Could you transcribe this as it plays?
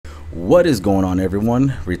What is going on,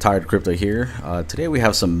 everyone? Retired Crypto here. Today we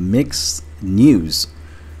have some mixed news,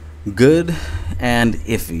 good and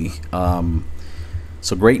iffy.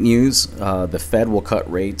 So great news: the Fed will cut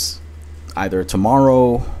rates either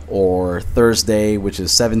tomorrow or Thursday, which is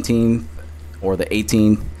 17th, or the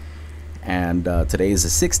 18th, and today is the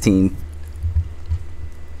 16th.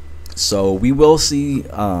 So we will see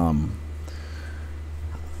a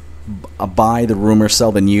buy the rumor,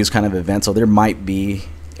 sell the news kind of event. So there might be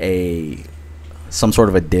some sort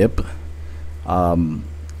of a dip.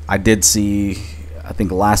 I did see, I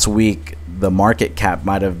think last week, the market cap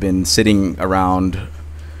might have been sitting around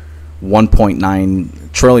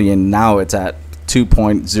 1.9 trillion. Now it's at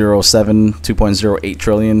 2.07, 2.08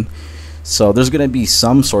 trillion. So there's going to be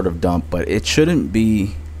some sort of dump, but it shouldn't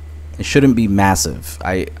be massive.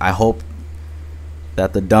 I hope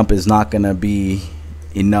that the dump is not going to be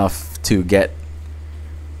enough to get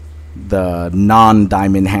the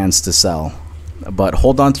non-diamond hands to sell. But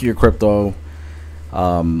hold on to your crypto.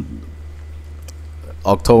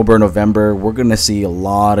 October, November, we're gonna see a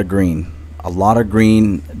lot of green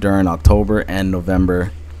during October and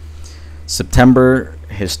November. September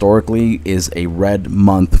historically is a red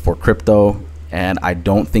month for crypto, and I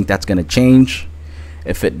don't think that's gonna change.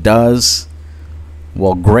 If it does,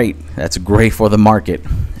 well, great, that's great for the market.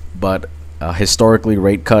 But historically,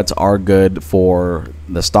 rate cuts are good for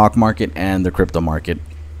the stock market and the crypto market.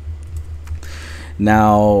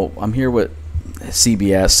 Now, I'm here with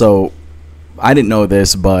CBS. So I didn't know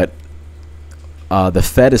this, but the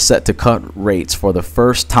Fed is set to cut rates for the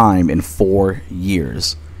first time in 4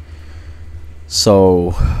 years.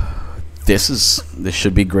 So this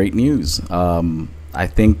should be great news. I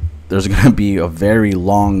think there's going to be a very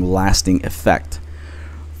long-lasting effect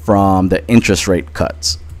from the interest rate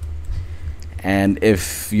cuts. And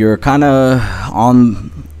if you're kind of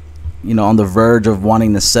on the verge of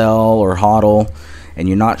wanting to sell or hodl and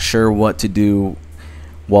you're not sure what to do,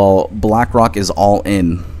 well, BlackRock is all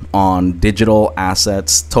in on digital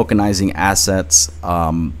assets, tokenizing assets.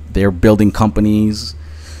 They're building companies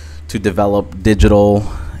to develop digital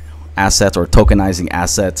assets or tokenizing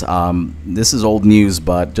assets. This is old news,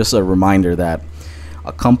 but just a reminder that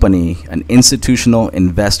a company, an institutional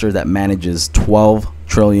investor that manages $12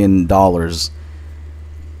 trillion,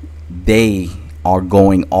 they are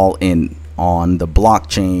going all in on the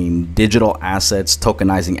blockchain, digital assets,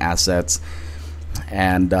 tokenizing assets.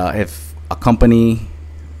 And if a company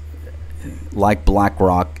like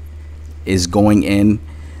BlackRock is going in,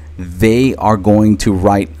 they are going to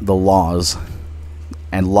write the laws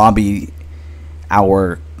and lobby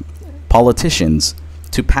our politicians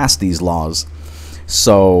to pass these laws.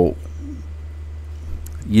 So,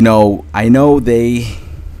 I know they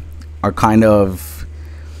are kind of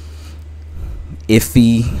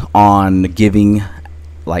iffy on giving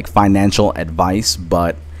like financial advice,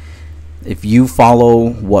 but if you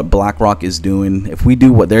follow what BlackRock is doing, if we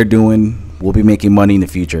do what they're doing, we'll be making money in the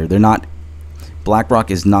future. BlackRock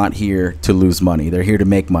is not here to lose money. They're here to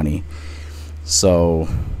make money. So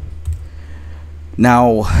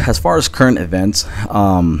now, as far as current events,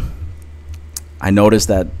 I noticed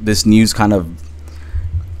that this news kind of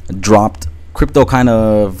dropped. Crypto kind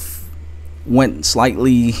of went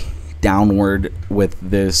slightly downward with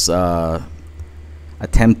this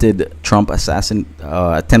attempted Trump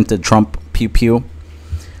pew pew.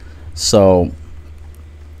 So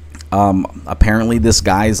apparently this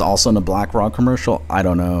guy is also in a BlackRock commercial. I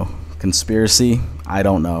don't know. Conspiracy? I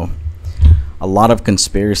don't know. A lot of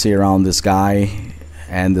conspiracy around this guy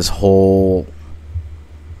and this whole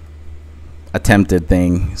attempted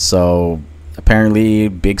thing. So apparently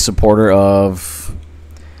big supporter of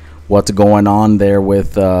what's going on there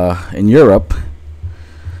with in Europe.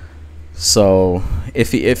 So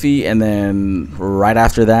iffy. And then right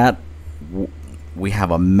after that, we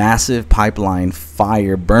have a massive pipeline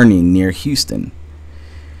fire burning near Houston.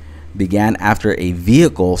 Began after a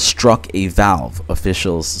vehicle struck a valve,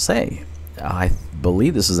 officials say. I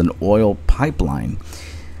believe this is an oil pipeline.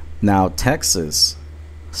 Now, Texas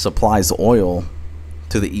supplies oil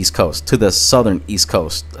to the East Coast, to the southern East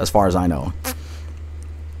Coast, as far as I know.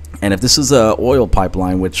 And if this is a oil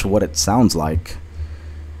pipeline, which what it sounds like,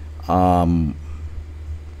 you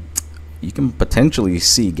can potentially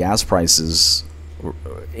see gas prices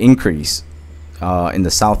increase in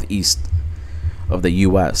the southeast of the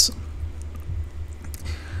U.S.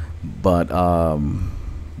 But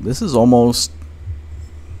this is almost,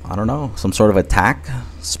 I don't know, some sort of attack,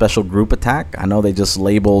 special group attack. I know they just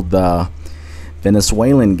labeled the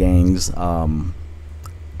Venezuelan gangs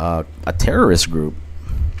a terrorist group.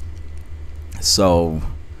 So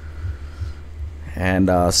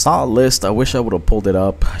and saw a list. I wish I would have pulled it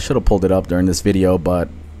up. I should have pulled it up during this video, but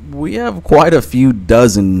we have quite a few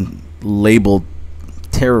dozen labeled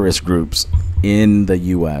terrorist groups in the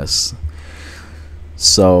US.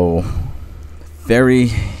 So very,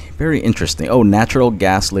 very interesting. Oh, natural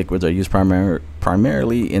gas liquids are used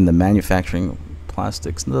primarily in the manufacturing of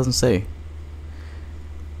plastics. It doesn't say.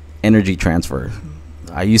 Energy Transfer.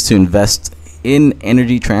 I used to invest in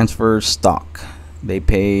Energy Transfer stock. They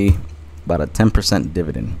pay about a 10%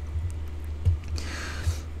 dividend.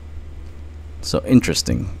 So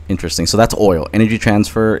interesting. So that's oil. Energy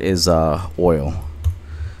Transfer is oil.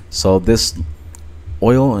 So this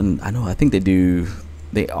oil, and I think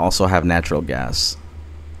they also have natural gas.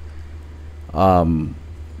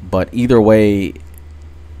 But either way,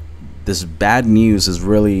 this bad news is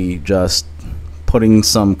really just putting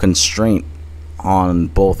some constraint on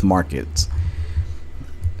both markets.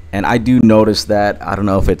 And I do notice that. I don't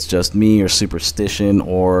know if it's just me or superstition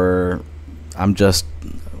or I'm just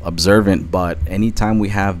observant, but anytime we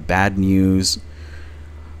have bad news,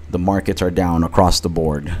 the markets are down across the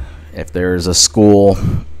board. If there's a school,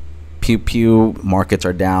 pew pew, markets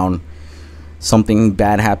are down. Something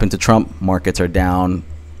bad happened to Trump, markets are down.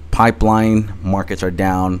 Pipeline, markets are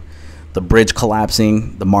down. The bridge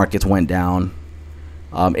collapsing, the markets went down.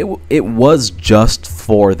 It was just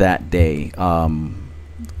for that day.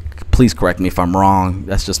 Please correct me if I'm wrong.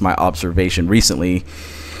 That's just my observation. Recently,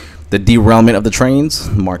 the derailment of the trains,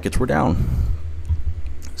 markets were down.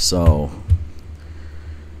 So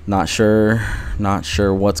not sure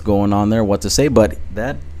what's going on there, what to say, but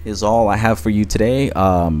that is all I have for you today.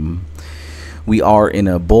 We are in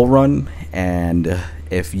a bull run, and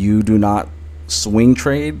if you do not swing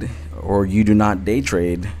trade or you do not day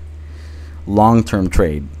trade, long-term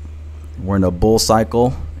trade, we're in a bull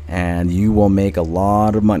cycle and you will make a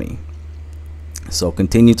lot of money. So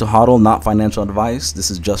continue to hodl, not financial advice.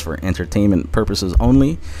 This is just for entertainment purposes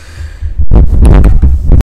only.